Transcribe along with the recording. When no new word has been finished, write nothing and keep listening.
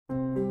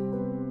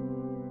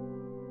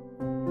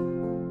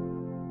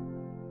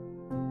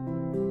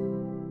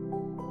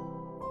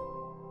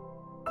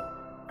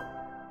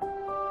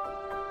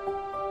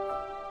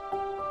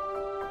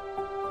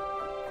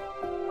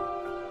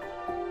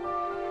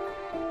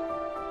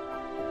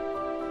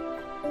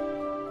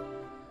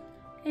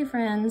Hey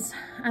friends,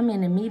 I'm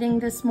in a meeting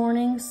this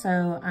morning,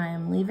 so I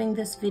am leaving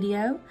this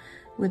video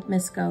with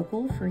Miss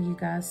Gogol for you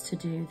guys to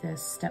do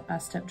this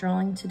step-by-step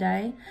drawing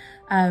today.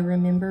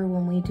 Remember,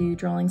 when we do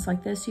drawings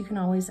like this, you can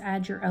always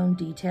add your own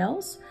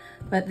details,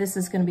 but this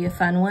is going to be a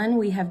fun one.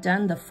 We have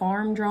done the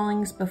farm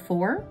drawings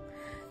before,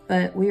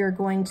 but we are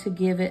going to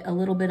give it a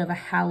little bit of a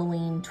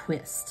Halloween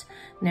twist.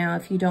 Now,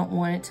 if you don't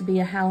want it to be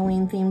a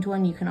Halloween themed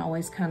one, you can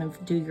always kind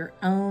of do your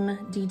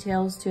own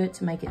details to it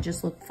to make it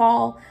just look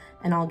fall,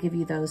 and I'll give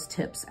you those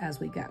tips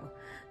as we go.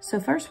 So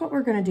first what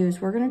we're gonna do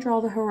is we're gonna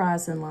draw the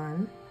horizon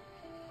line.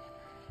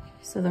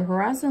 So the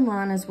horizon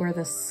line is where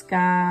the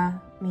sky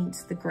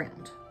meets the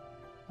ground,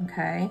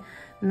 okay?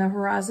 And the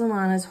horizon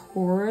line is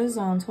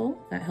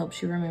horizontal. That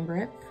helps you remember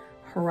it.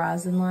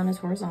 Horizon line is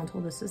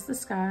horizontal. This is the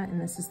sky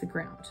and this is the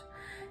ground.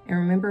 And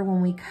remember,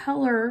 when we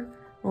color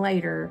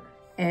later,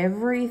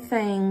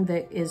 everything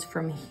that is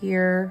from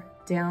here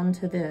down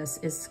to this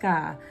is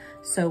sky.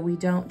 So we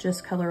don't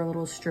just color a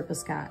little strip of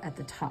sky at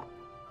the top.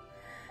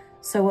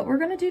 So what we're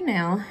gonna do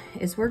now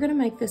is we're gonna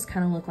make this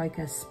kind of look like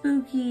a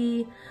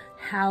spooky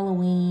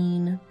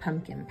Halloween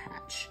pumpkin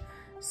patch.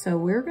 So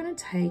we're gonna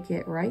take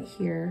it right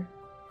here.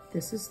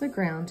 This is the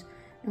ground,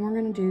 and we're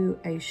gonna do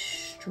a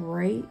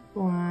straight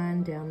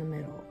line down the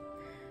middle.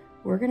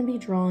 We're gonna be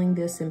drawing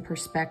this in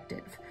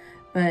perspective.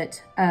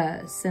 But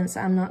since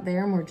I'm not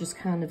there and we're just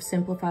kind of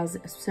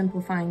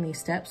simplifying these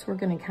steps, we're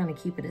gonna kind of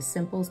keep it as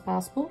simple as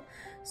possible.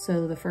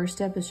 So the first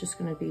step is just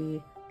gonna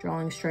be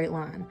drawing a straight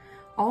line.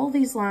 All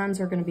these lines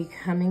are gonna be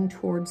coming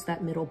towards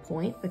that middle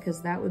point,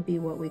 because that would be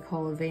what we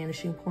call a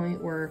vanishing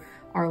point, where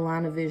our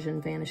line of vision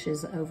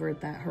vanishes over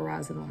that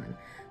horizon line.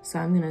 So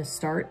I'm gonna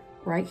start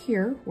right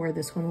here where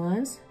this one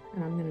was,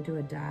 and I'm gonna do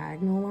a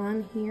diagonal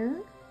line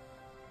here,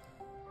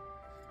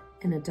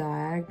 and a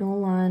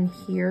diagonal line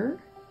here.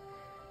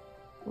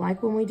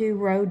 Like when we do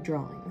road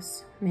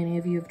drawings. Many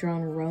of you have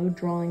drawn road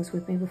drawings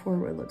with me before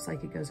where it looks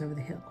like it goes over the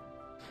hill.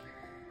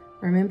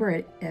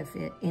 Remember, if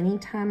at any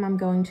time I'm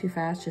going too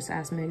fast, just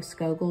ask Miss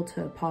Gogol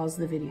to pause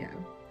the video.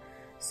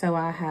 So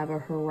I have a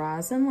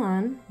horizon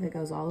line that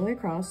goes all the way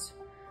across,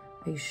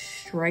 a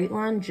straight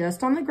line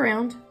just on the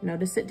ground.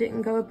 Notice it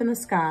didn't go up in the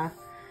sky,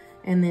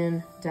 and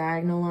then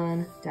diagonal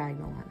line,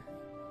 diagonal line.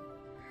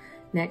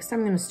 Next,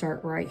 I'm gonna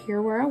start right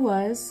here where I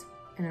was,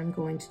 and I'm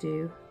going to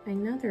do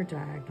another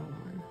diagonal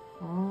line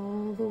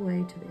all the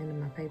way to the end of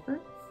my paper.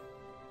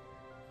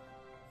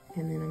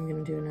 And then I'm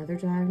gonna do another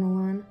diagonal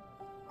line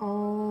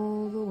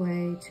all the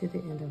way to the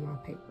end of my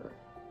paper.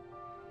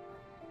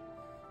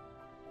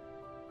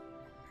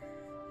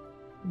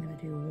 I'm gonna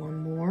do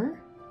one more.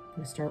 I'm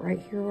gonna start right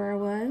here where I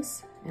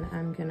was, and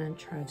I'm gonna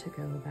try to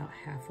go about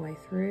halfway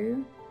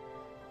through.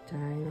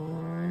 Diagonal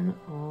line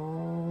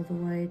all the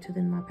way to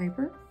the end of my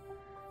paper.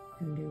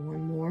 And do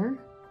one more.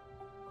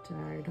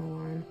 Diagonal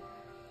line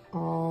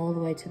all the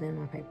way to the end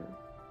of my paper.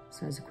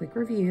 So as a quick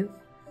review,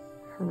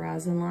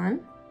 horizon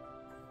line,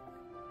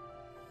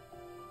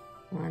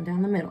 line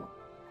down the middle,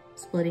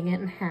 splitting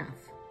it in half.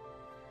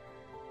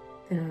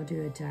 Then I'll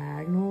do a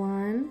diagonal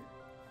line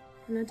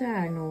and a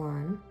diagonal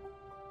line,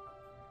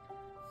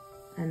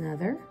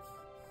 another,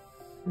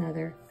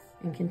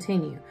 and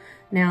continue.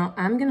 Now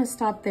I'm gonna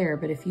stop there,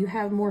 but if you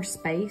have more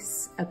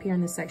space up here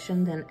in this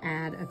section, then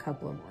add a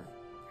couple of more.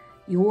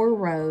 Your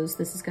rows,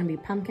 this is gonna be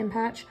pumpkin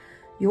patch,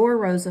 your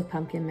rows of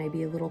pumpkin may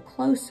be a little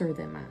closer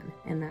than mine,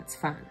 and that's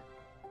fine.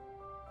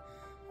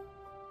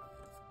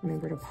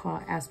 Remember to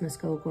ask Miss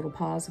Gogol to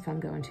pause if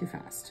I'm going too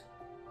fast.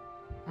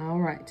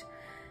 All right,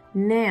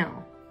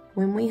 now,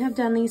 when we have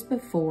done these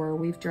before,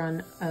 we've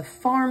drawn a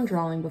farm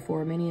drawing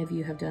before. Many of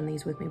you have done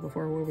these with me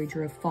before where we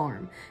drew a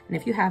farm. And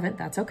if you haven't,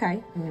 that's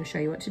okay. I'm gonna show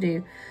you what to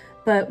do.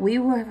 But we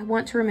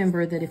want to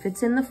remember that if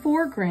it's in the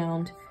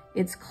foreground,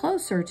 it's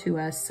closer to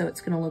us, so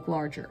it's gonna look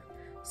larger.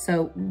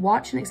 So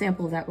watch an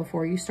example of that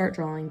before you start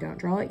drawing. Don't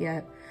draw it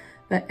yet.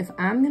 But if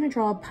I'm gonna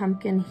draw a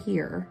pumpkin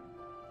here,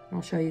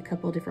 I'll show you a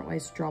couple of different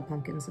ways to draw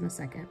pumpkins in a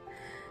second.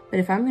 But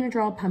if I'm gonna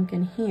draw a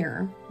pumpkin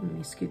here, let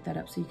me scoot that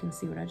up so you can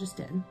see what I just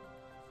did.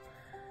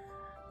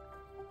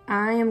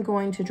 I am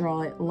going to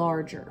draw it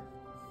larger.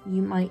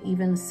 You might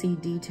even see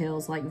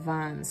details like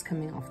vines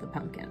coming off the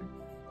pumpkin,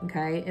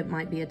 okay? It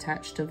might be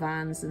attached to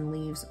vines and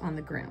leaves on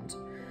the ground.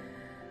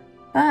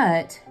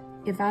 But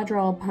if I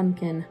draw a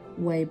pumpkin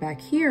way back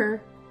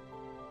here,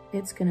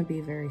 it's gonna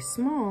be very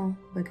small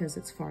because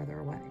it's farther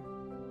away,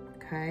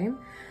 okay?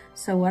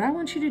 So what I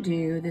want you to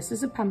do, this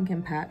is a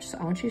pumpkin patch, so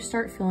I want you to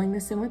start filling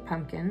this in with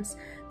pumpkins,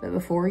 but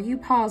before you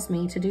pause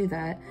me to do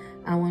that,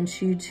 I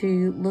want you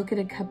to look at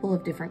a couple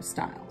of different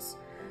styles.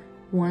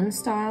 One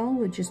style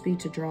would just be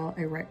to draw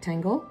a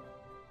rectangle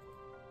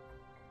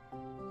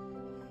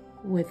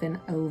with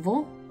an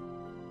oval.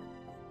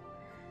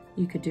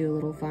 You could do a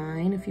little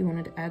vine if you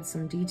wanted to add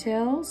some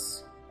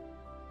details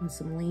and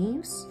some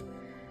leaves.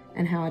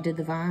 And how I did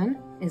the vine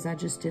is I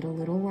just did a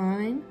little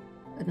line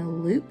and a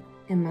loop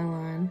in my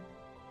line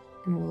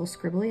and a little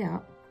scribbly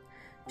out.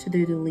 To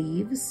do the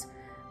leaves,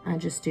 I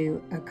just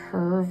do a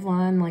curved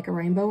line like a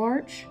rainbow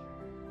arch,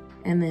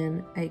 and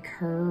then a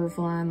curved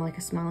line like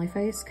a smiley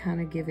face,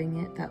 kind of giving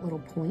it that little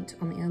point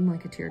on the end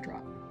like a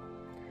teardrop.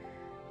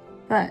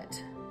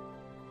 But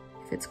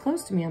if it's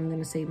close to me, I'm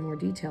gonna see more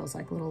details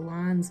like little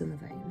lines in the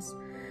veins.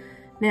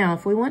 Now,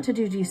 if we want to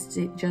do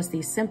just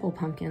these simple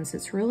pumpkins,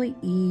 it's really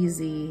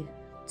easy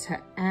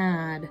to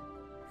add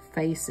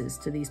faces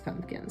to these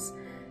pumpkins.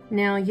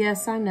 Now,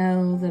 yes, I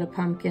know that a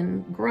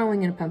pumpkin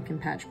growing in a pumpkin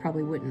patch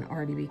probably wouldn't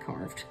already be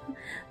carved,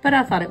 but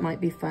I thought it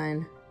might be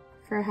fun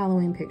for a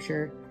Halloween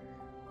picture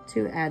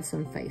to add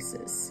some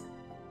faces.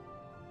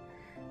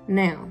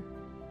 Now,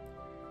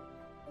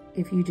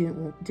 if you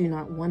do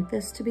not want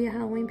this to be a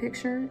Halloween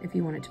picture, if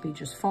you want it to be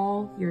just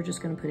fall, you're just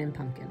gonna put in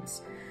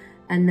pumpkins.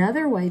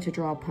 Another way to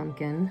draw a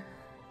pumpkin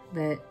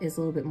that is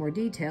a little bit more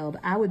detailed,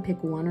 I would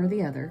pick one or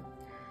the other,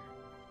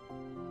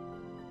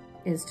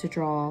 is to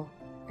draw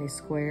a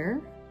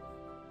square,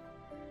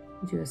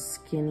 do a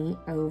skinny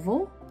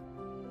oval,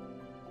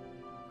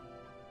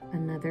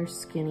 another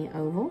skinny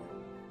oval,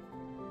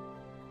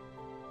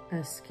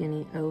 a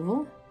skinny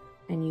oval,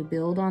 and you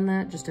build on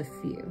that just a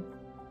few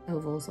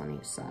ovals on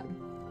each side.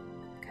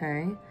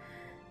 Okay,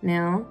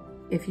 now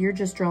if you're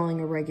just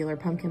drawing a regular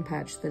pumpkin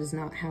patch that is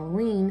not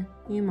Halloween,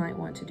 you might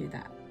want to do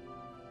that.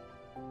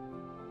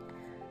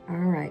 All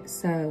right,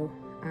 so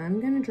I'm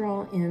gonna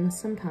draw in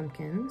some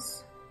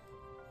pumpkins.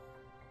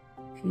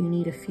 If you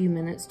need a few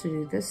minutes to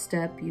do this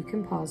step, you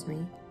can pause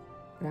me,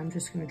 but I'm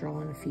just gonna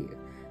draw in a few.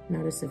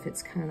 Notice if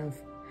it's kind of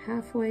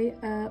halfway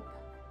up,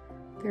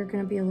 they're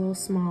gonna be a little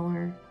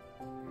smaller.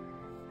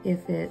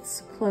 If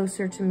it's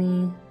closer to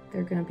me,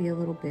 they're gonna be a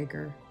little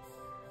bigger.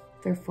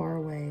 If they're far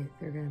away,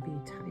 they're gonna be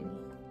tiny.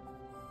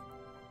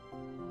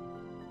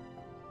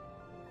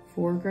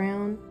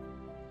 Foreground,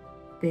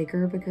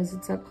 bigger because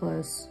it's up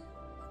close.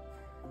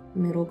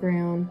 Middle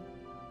ground,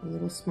 a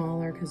little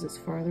smaller because it's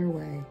farther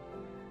away.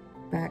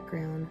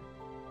 Background,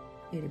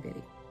 itty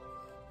bitty.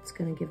 It's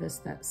gonna give us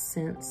that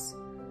sense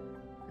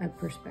of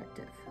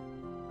perspective.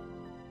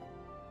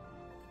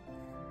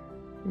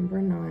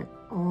 Remember, not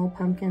all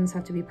pumpkins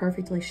have to be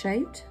perfectly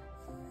shaped.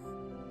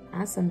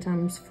 I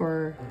sometimes,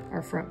 for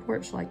our front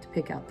porch, like to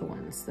pick out the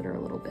ones that are a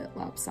little bit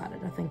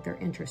lopsided. I think they're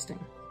interesting.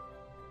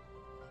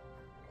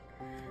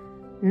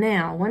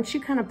 Now, once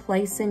you kind of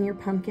place in your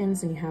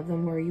pumpkins and you have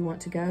them where you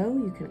want to go,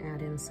 you can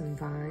add in some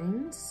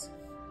vines,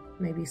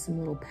 maybe some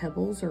little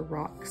pebbles or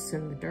rocks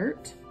in the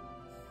dirt.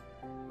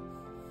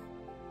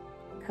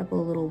 A couple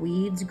of little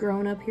weeds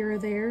growing up here or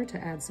there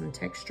to add some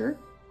texture.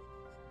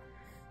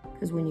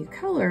 Because when you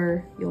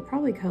color, you'll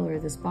probably color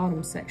this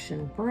bottom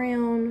section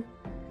brown,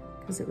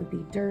 because it would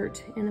be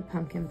dirt in a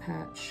pumpkin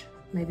patch.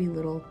 Maybe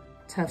little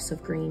tufts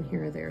of green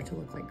here or there to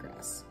look like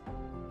grass.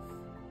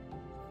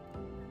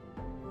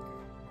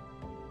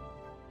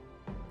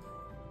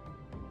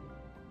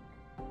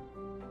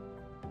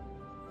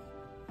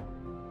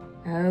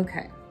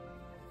 Okay,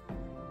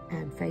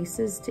 add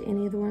faces to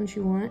any of the ones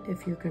you want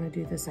if you're going to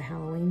do this a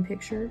Halloween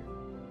picture.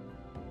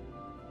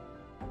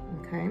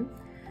 Okay,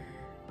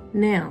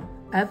 now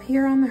up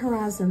here on the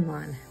horizon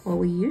line, what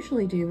we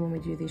usually do when we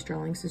do these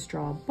drawings is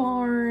draw a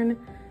barn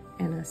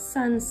and a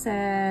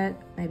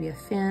sunset, maybe a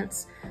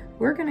fence.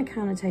 We're going to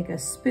kind of take a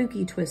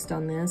spooky twist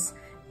on this.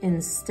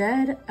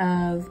 Instead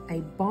of a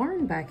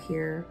barn back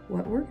here,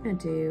 what we're going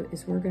to do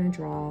is we're going to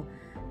draw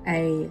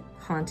a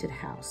haunted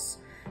house.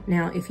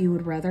 Now, if you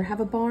would rather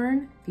have a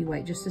barn, if you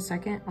wait just a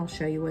second, I'll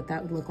show you what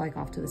that would look like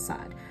off to the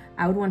side.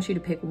 I would want you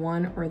to pick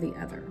one or the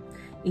other.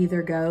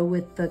 Either go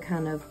with the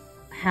kind of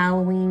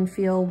Halloween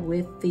feel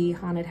with the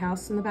haunted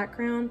house in the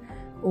background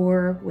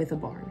or with a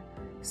barn.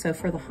 So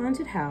for the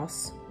haunted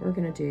house, we're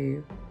gonna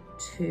do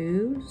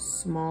 2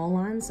 small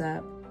lines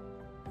up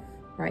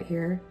right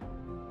here,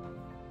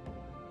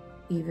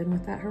 even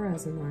with that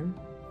horizon line.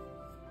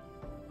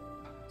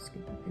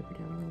 Scoop the paper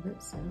down a little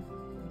bit so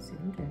you can see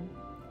what I'm doing.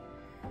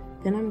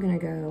 Then I'm gonna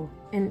go,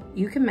 and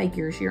you can make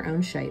yours your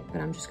own shape, but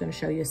I'm just gonna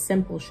show you a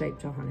simple shape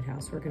to a haunted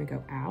house. We're gonna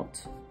go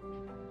out,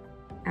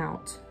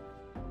 out,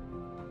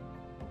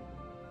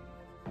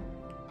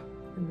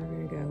 and we're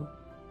gonna go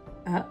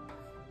up,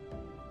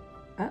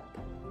 up,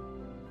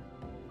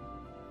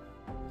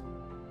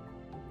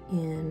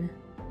 in,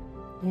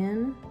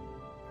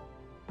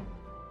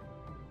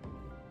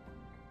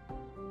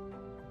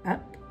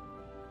 up,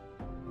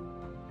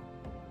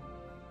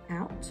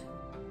 out,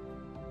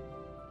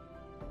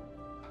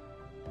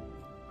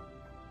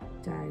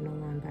 diagonal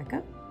line back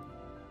up,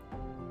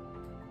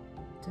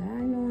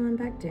 diagonal line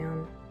back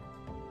down,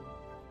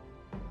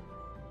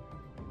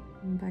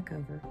 and back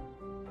over,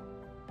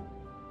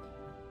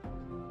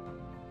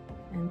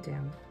 and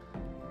down.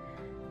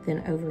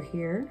 Then over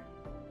here,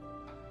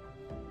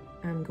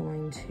 I'm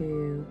going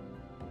to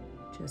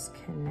just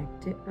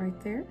connect it right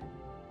there.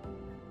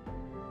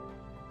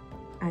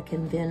 I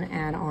can then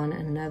add on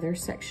another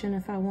section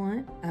if I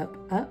want. Up,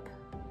 up,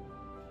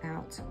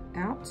 out,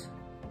 out,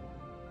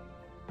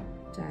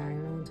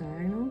 diagonal,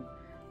 diagonal,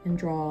 and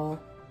draw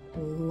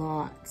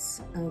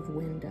lots of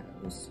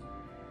windows.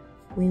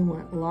 We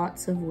want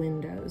lots of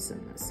windows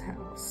in this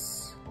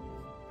house.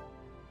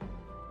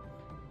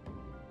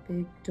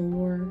 Big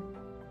door,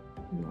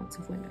 and lots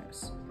of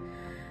windows.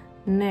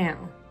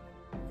 Now,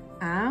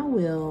 I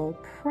will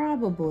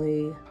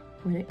probably,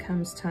 when it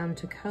comes time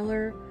to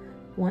color,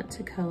 want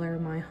to color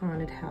my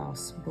haunted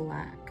house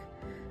black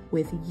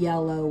with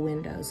yellow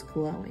windows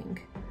glowing.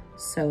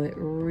 So it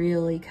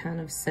really kind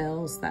of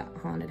sells that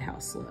haunted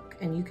house look.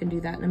 And you can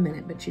do that in a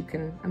minute, but you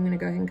can, I'm gonna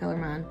go ahead and color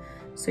mine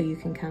so you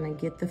can kind of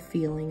get the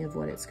feeling of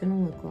what it's gonna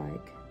look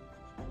like.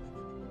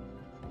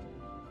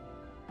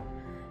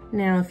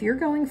 Now, if you're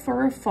going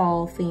for a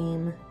fall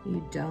theme,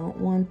 you don't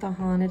want the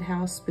haunted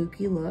house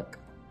spooky look.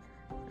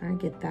 I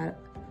get that.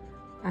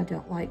 I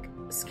don't like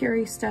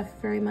scary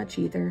stuff very much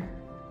either.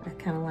 I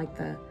kind of like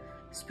the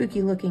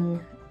spooky looking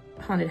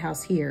haunted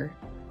house here,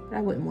 but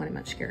I wouldn't want it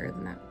much scarier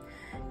than that.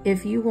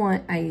 If you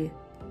want a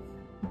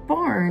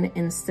barn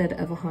instead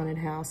of a haunted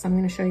house, I'm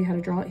going to show you how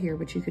to draw it here,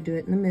 but you could do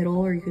it in the middle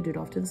or you could do it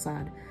off to the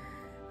side.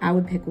 I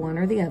would pick one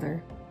or the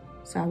other,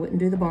 so I wouldn't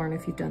do the barn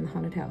if you've done the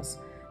haunted house.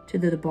 To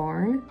do the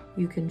barn,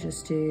 you can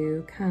just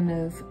do kind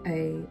of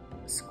a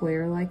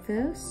square like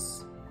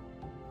this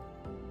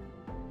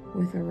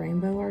with a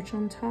rainbow arch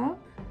on top,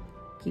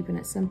 keeping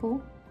it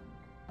simple.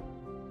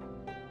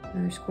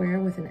 Another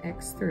square with an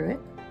X through it.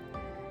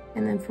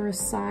 And then for a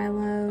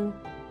silo,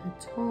 a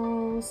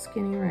tall,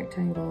 skinny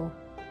rectangle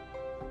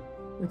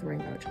with a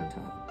rainbow arch on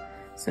top.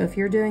 So if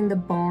you're doing the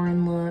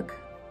barn look,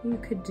 you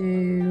could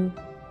do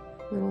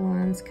little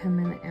lines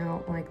coming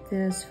out like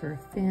this for a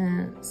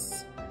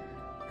fence.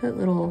 Put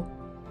little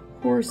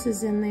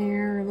horses in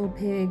there, little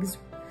pigs,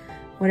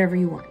 whatever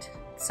you want.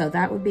 So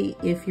that would be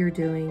if you're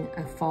doing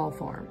a fall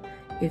farm.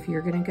 If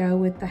you're gonna go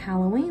with the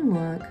Halloween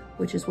look,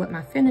 which is what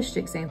my finished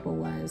example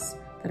was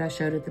that I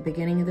showed at the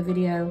beginning of the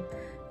video,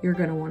 you're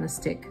gonna wanna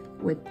stick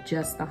with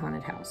just the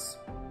haunted house.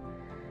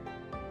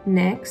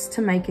 Next,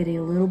 to make it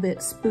a little bit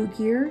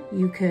spookier,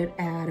 you could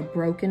add a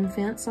broken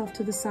fence off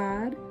to the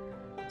side.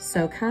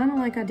 So kind of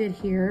like I did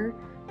here,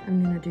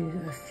 I'm gonna do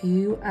a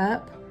few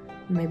up,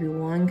 maybe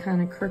one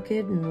kind of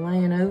crooked and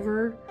laying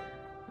over,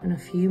 and a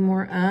few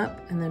more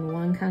up, and then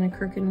one kind of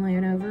crooked and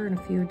laying over, and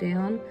a few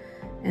down,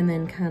 and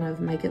then kind of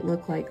make it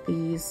look like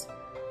these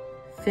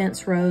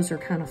fence rows are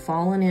kind of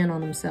falling in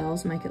on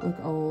themselves, make it look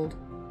old.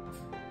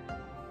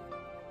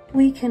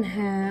 We can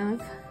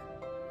have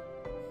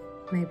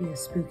maybe a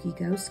spooky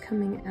ghost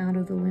coming out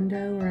of the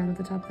window or out of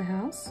the top of the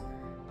house.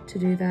 To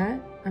do that,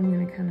 I'm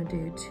gonna kind of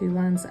do 2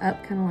 lines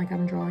up, kind of like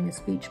I'm drawing a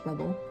speech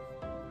bubble.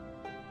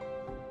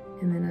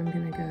 And then I'm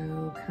gonna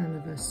go kind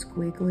of a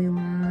squiggly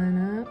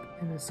line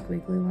up and a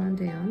squiggly line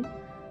down.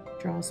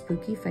 Draw a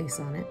spooky face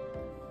on it.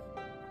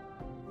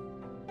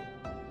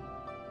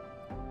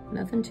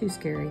 Nothing too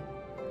scary.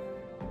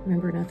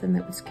 Remember, nothing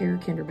that would scare a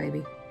kinder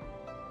baby.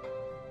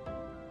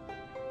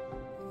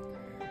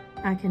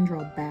 I can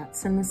draw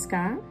bats in the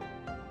sky.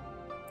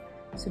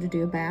 So to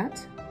do a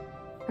bat,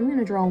 I'm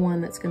gonna draw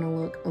one that's gonna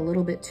look a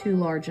little bit too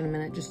large in a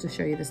minute just to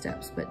show you the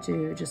steps, but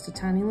do just a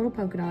tiny little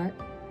polka dot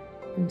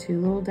and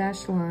 2 little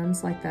dashed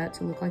lines like that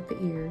to look like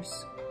the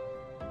ears.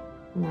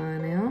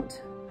 Line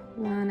out,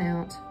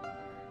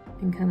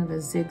 and kind of a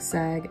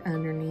zigzag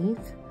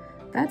underneath.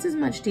 That's as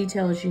much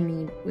detail as you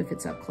need if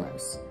it's up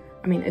close.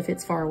 I mean, if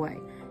it's far away.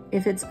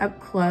 If it's up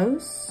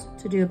close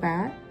to do a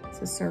bat,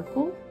 it's a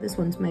circle. This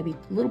one's maybe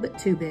a little bit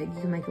too big.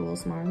 You can make it a little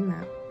smaller than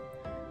that.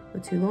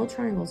 With 2 little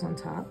triangles on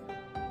top.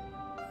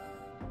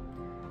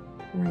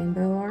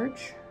 Rainbow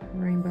arch,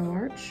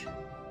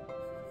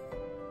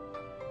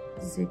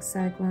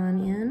 zigzag line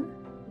in,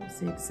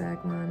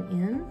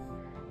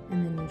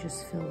 and then you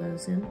just fill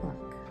those in black.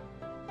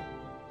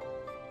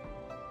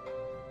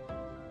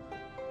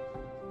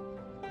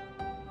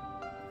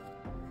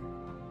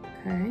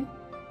 Okay,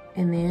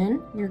 and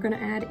then you're gonna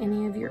add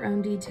any of your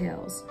own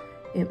details.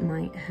 It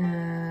might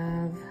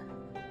have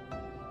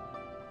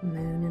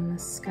moon in the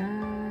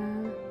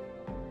sky,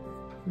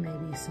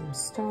 maybe some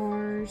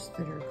stars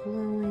that are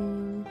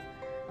glowing.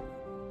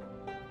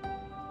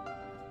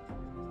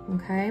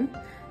 Okay,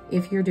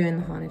 if you're doing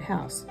the haunted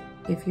house.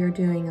 If you're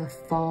doing a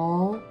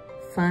fall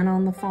fun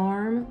on the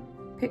farm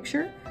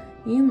picture,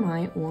 you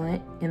might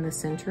want in the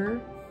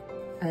center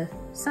a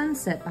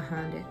sunset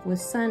behind it with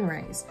sun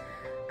rays.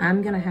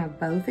 I'm gonna have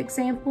both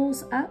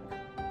examples up,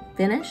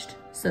 finished,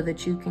 so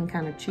that you can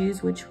kind of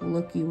choose which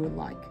look you would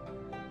like.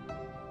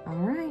 All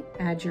right,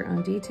 add your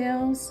own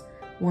details.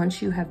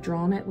 Once you have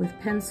drawn it with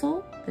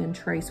pencil, then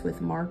trace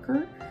with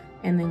marker,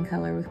 and then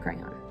color with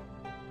crayon.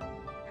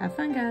 Have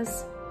fun,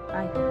 guys.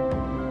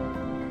 Bye.